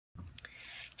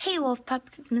Hey Wolf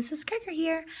Pups, it's Mrs. Criger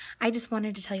here. I just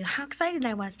wanted to tell you how excited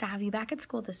I was to have you back at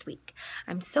school this week.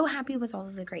 I'm so happy with all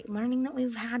of the great learning that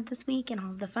we've had this week and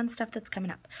all of the fun stuff that's coming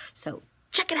up. So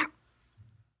check it out.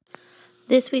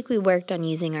 This week we worked on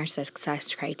using our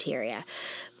success criteria.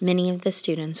 Many of the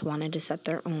students wanted to set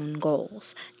their own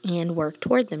goals and work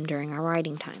toward them during our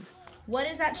writing time. What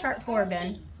is that chart for,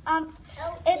 Ben?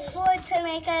 It's for to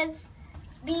make us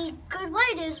be good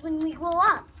writers when we grow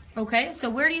up. Okay, so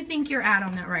where do you think you're at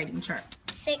on that writing chart?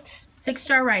 6.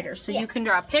 6-star writers. So Yeah. you can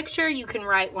draw a picture, you can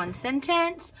write one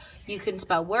sentence, you can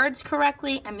spell words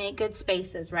correctly, and make good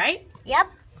spaces, right? Yep.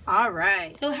 All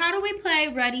right. So how do we play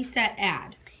ready, set,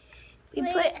 add?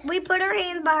 We put our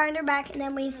hands behind our back and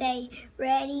then we say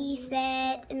ready,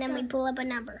 set, and then we pull up a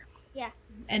number. Yeah.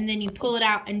 And then you pull it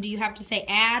out, and do you have to say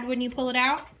add when you pull it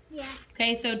out? Yeah.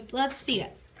 Okay, so let's see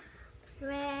it.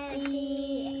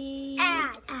 Ready,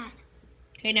 add.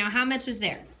 Okay, now how much is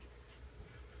there?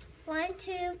 1,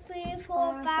 2, 3,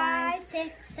 4, 5,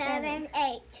 6, 7,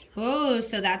 8. Oh,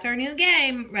 so that's our new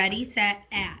game. Ready, set,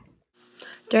 add.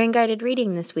 During guided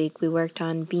reading this week, we worked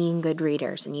on being good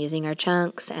readers and using our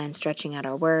chunks and stretching out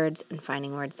our words and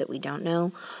finding words that we don't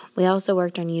know. We also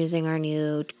worked on using our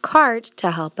new cart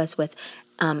to help us with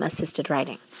assisted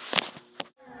writing.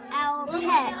 Our pets.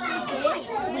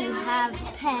 We have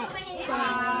pets.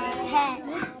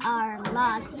 Pets are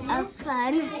lots of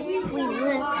fun. We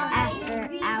look after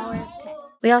our pets.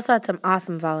 We also had some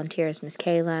awesome volunteers. Miss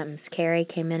Kayla and Miss Carrie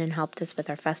came in and helped us with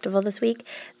our festival this week.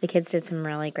 The kids did some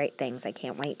really great things. I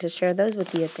can't wait to share those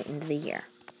with you at the end of the year.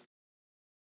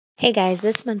 Hey guys,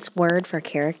 this month's word for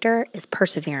character is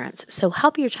perseverance. So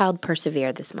help your child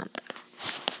persevere this month.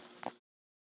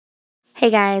 Hey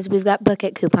guys, we've got Book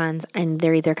It coupons, and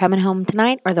they're either coming home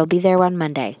tonight or they'll be there on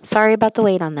Monday. Sorry about the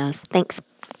wait on those. Thanks.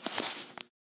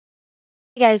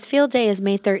 Hey guys, Field Day is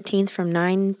May 13th from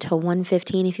 9 to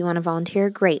 1:15 if you want to volunteer.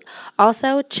 Great.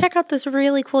 Also, check out this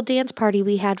really cool dance party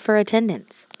we had for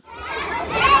attendance.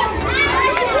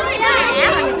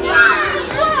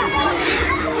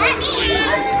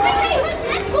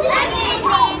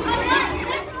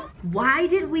 Why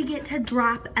did we get to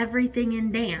drop everything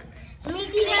and dance?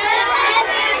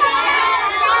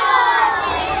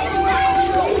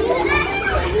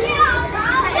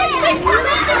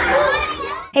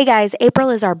 Hey guys, April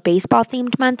is our baseball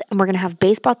themed month, and we're going to have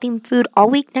baseball themed food all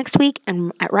week next week,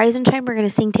 and at Rise and Shine we're going to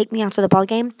sing Take Me Out to the Ball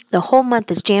Game. The whole month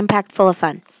is jam-packed full of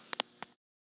fun.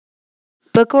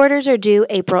 Book orders are due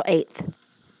April 8th.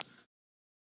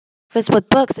 Breakfast with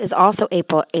Books is also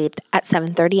April 8th at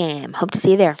 7:30 a.m. Hope to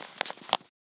see you there.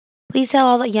 Please tell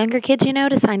all the younger kids you know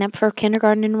to sign up for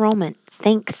kindergarten enrollment.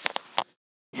 Thanks.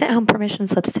 I sent home permission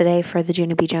slips today for the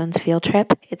Junie B. Jones field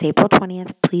trip. It's April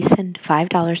 20th. Please send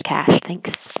 $5 cash.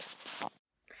 Thanks.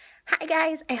 Hi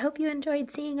guys, I hope you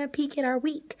enjoyed seeing a peek at our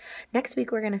week. Next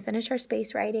week we're going to finish our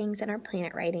space writings and our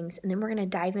planet writings, and then we're going to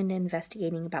dive into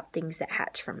investigating about things that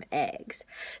hatch from eggs.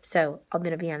 So I'm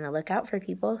going to be on the lookout for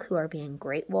people who are being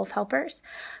great wolf helpers.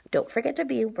 Don't forget to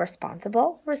be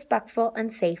responsible, respectful,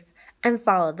 and safe, and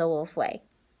follow the wolf way.